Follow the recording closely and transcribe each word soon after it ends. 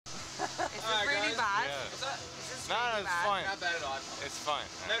it's fine. Not bad at all. It's fine.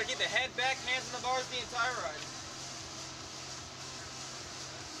 Remember to keep the head back, hands on the bars the entire ride.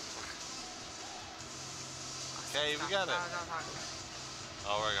 Okay, we got it. No, don't talk to me.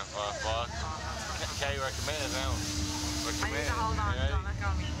 Oh, we're going for fuck. Okay, we're committed now. We're I need committed. to hold on. Don't let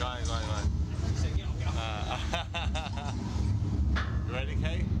go of me. Go on. You ready,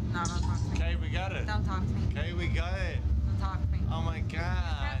 Kay? No, don't talk to me. Kay, we got it. Don't talk to me. Kay, we got it. Don't talk to me. Oh my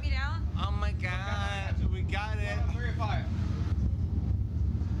god. Put me down. Oh my god. We got it. 3 or 5.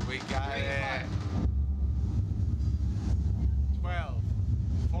 We got 3 or it. 5. 12,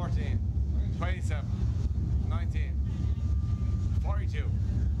 14, 27, 19, 42,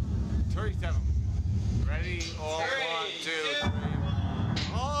 37. Ready? Oh, 1, 2, 3.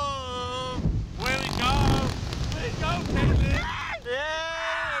 Oh, where we go? Where we go, Caitlin?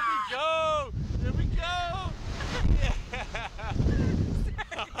 Yeah, there we go. There we go.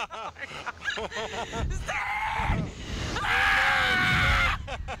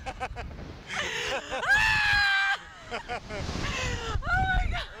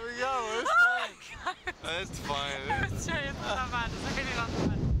 It's fine. It's true, it's not that bad. It's really not that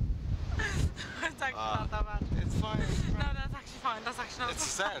bad. It's actually not that bad. It's fine. No, that's actually fine. That's actually not It's a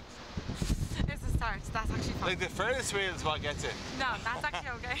so start. It's a start. That's actually fine. Like the Ferris wheel is what gets it. No, that's actually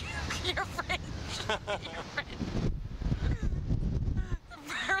okay. You're French. You're French.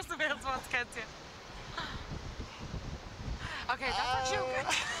 The Ferris wheel's what gets you. Okay, that's actually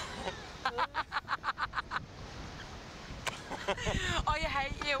okay. I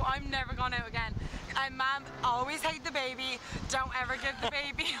hate you. I'm never going out again. And Mum, always hate the baby. Don't ever give the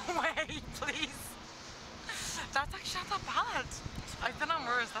baby away, please. That's actually not that bad. I've been on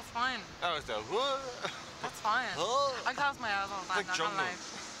worse. That's fine. That was the what? That's fine. I close my eyes all the time. Like Not gonna lie.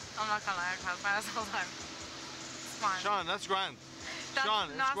 jungle. I'm not gonna lie. I close my eyes all the time. It's fine. Sean, that's grand. That's Sean,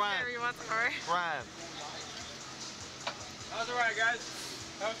 it's not grand. scary whatsoever. Grand. How's the ride, guys?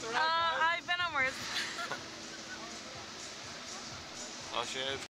 How's the ride, guys? I've been on worse. Oh shit.